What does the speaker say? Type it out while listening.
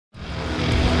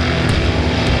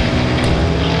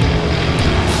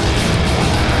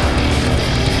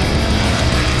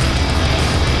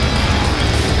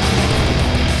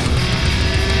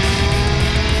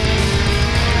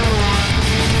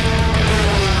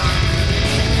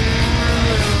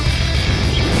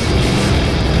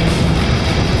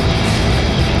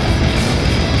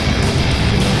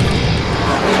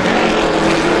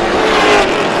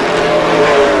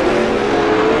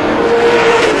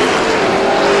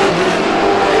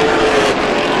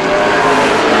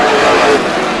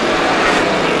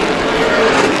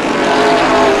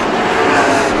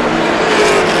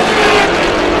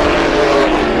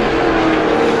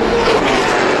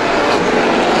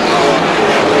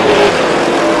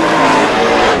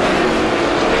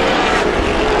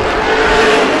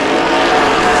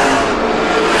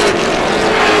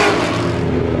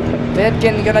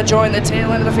Pitkin gonna join the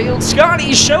tail end of the field. Scotty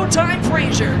Showtime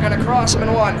Frazier gonna cross him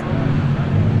in one.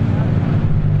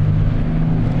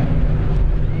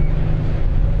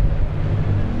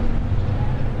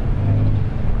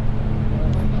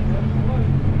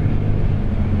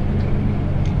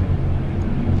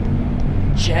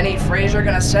 Jenny Frazier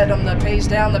gonna set him the pace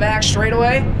down the back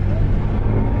straightaway.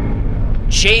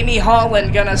 Jamie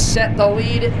Holland gonna set the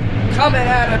lead coming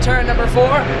out of turn number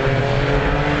 4.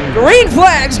 Green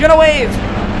flag's gonna wave.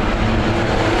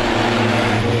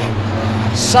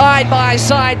 Side by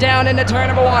side down into turn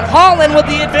number 1. Holland with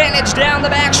the advantage down the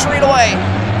back straightaway.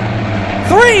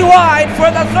 3 wide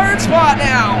for the 3rd spot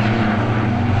now.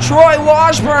 Troy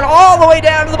Washburn all the way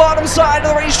down to the bottom side of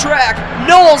the racetrack.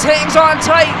 Knowles hangs on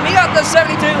tight. We got the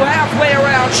 72 halfway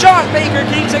around. Sean Baker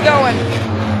keeps it going.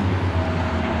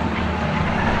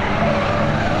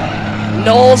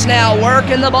 Knowles now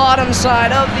working the bottom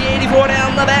side of the 84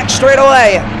 down the back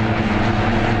straightaway.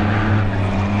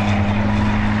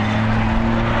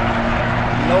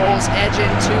 Knowles edging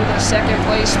to the 2nd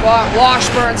place spot.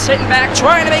 Washburn sitting back,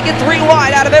 trying to make it 3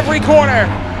 wide out of every corner.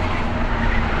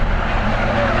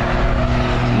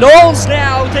 Knowles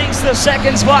now takes the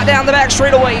 2nd spot down the back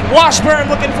straightaway. Washburn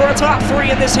looking for a top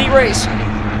 3 in this heat race.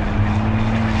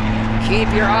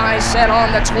 Keep your eyes set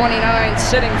on the 29,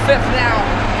 sitting 5th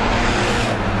now.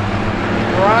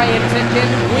 Ryan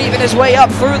Pitkin weaving his way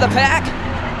up through the pack.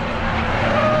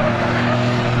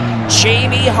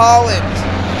 Jamie Holland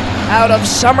out of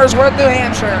Somersworth, New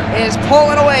Hampshire is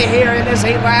pulling away here in this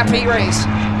 8-lap heat race.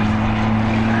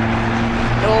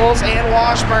 Knowles and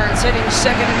Washburn sitting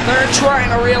 2nd and 3rd, trying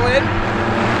to reel in.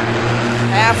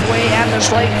 Halfway at the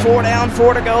straight, 4 down,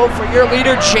 4 to go for your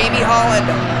leader, Jamie Holland.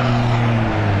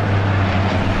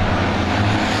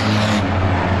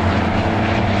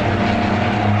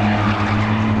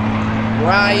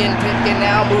 Ryan Pitkin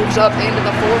now moves up into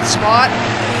the 4th spot.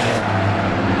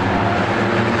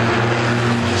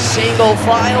 Single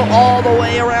file all the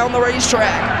way around the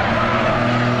racetrack.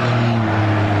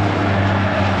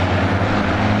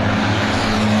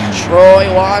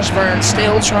 Troy Washburn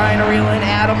still trying to reel in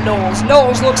Adam Knowles.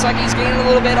 Knowles looks like he's gaining a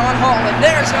little bit on Holland.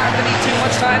 There's not going to be too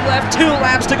much time left. 2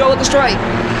 laps to go at the stripe.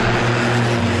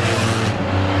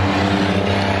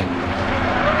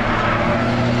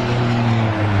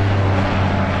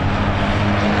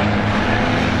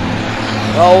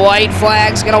 The white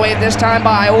flag's going to wave this time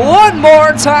by. 1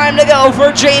 more time to go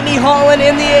for Jamie Holland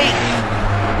in the 8.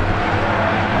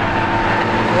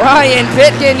 Ryan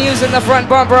Pitkin using the front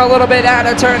bumper a little bit out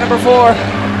of turn number 4.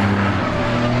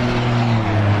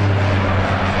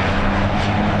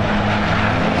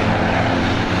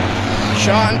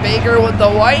 Sean Baker with the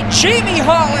white. Jamie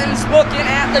Holland's looking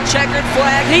at the checkered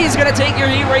flag. He's going to take your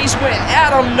heat race win.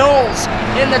 Adam Knowles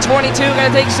in the 22 going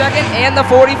to take 2nd, and the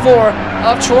 44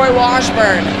 of Troy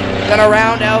Washburn going to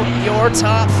round out your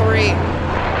top 3.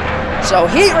 So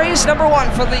heat race number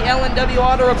 1 for the L&W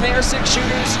Auto Repair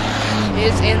 6-shooters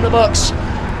is in the books.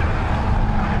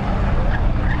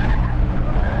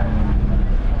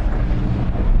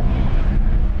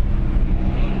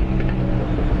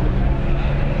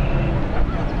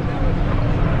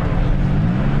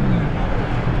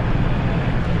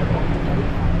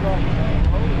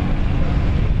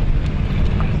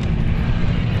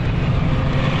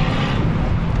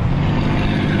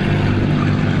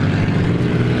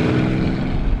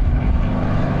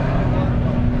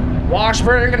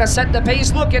 Washburn going to set the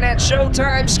pace, looking at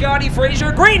Showtime, Scotty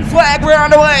Frazier. Green flag, we're on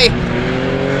the way.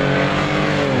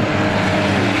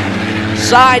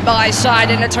 Side by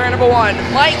side into turn number 1.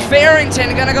 Mike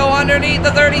Farrington going to go underneath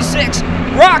the 36.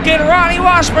 Rawk and Ronnie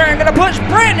Washburn going to push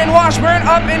Brandon Washburn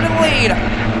up into the lead.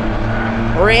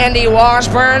 Randy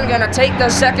Washburn going to take the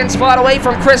 2nd spot away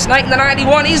from Chris Knight in the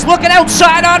 91. He's looking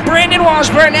outside on Brandon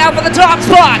Washburn now for the top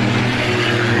spot.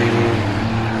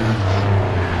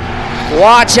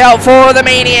 Watch out for the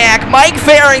Maniac. Mike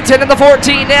Farrington in the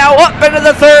 14 now, up into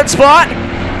the 3rd spot.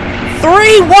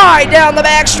 3 wide down the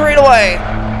back straightaway.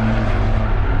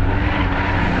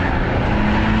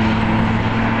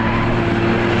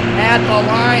 At the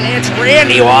line, it's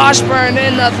Randy Washburn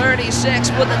in the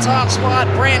 36 with the top spot.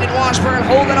 Brandon Washburn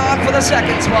holding on for the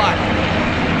 2nd spot.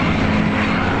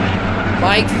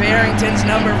 Mike Farrington's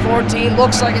number 14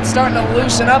 looks like it's starting to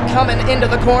loosen up coming into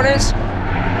the corners.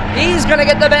 He's going to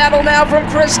get the battle now from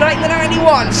Chris Knight in the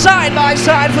 91, side by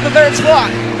side for the 3rd spot.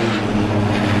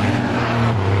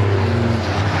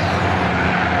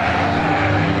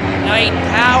 Knight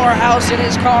powerhouse in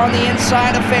his car on the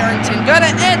inside of Farrington. Going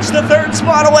to edge the 3rd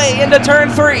spot away into turn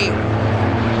 3.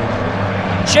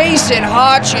 Jason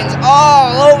Hodgins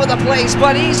all over the place,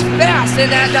 but he's fast in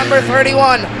that number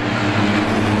 31.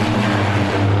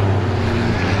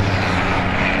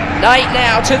 Knight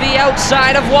now to the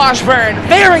outside of Washburn.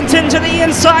 Barrington to the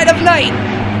inside of Knight.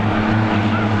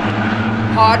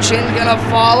 Hodgson gonna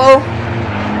follow.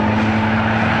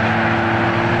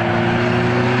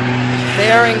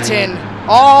 Barrington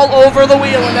all over the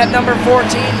wheel in that number 14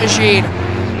 machine.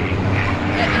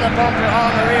 Getting the bumper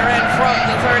on the rear end from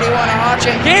the 31 of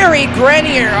Hodgson. Gary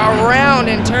Grenier around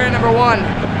in turn number 1.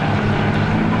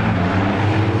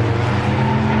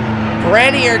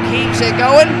 Grenier keeps it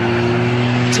going.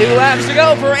 2 laps to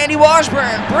go for Randy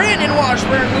Washburn. Brandon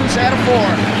Washburn moves out of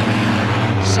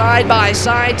 4. Side by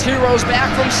side, 2 rows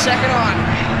back from second on.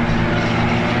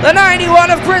 The 91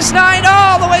 of Chris Knight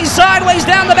all the way sideways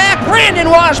down the back. Brandon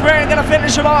Washburn gonna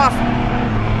finish him off.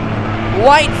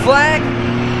 White flag.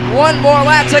 1 more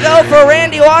lap to go for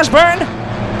Randy Washburn.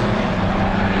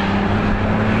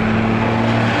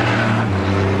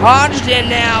 Hodgson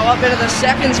now up into the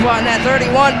second spot in that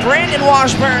 31. Brandon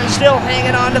Washburn still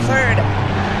hanging on to 3rd.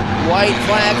 White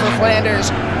flag for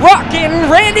Flanders. Rockin'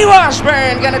 Randy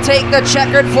Washburn gonna take the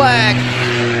checkered flag.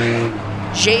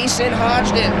 Jason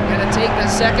Hodgson gonna take the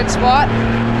 2nd spot.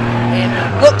 And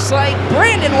it looks like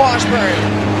Brandon Washburn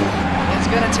is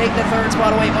gonna take the 3rd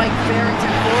spot away. Mike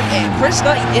Farrington 4th and Chris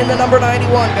Knight in the number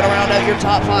 91 gonna round out your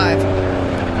top 5.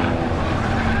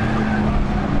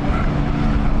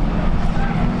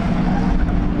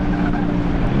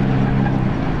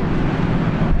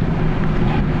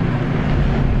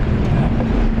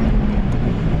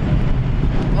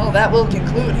 That will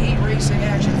conclude heat racing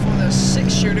action for the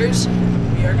 6 shooters.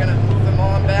 We are going to move them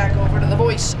on back over to the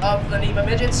voice of the NEMA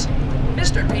Midgets,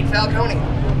 Mr. Pete Falcone.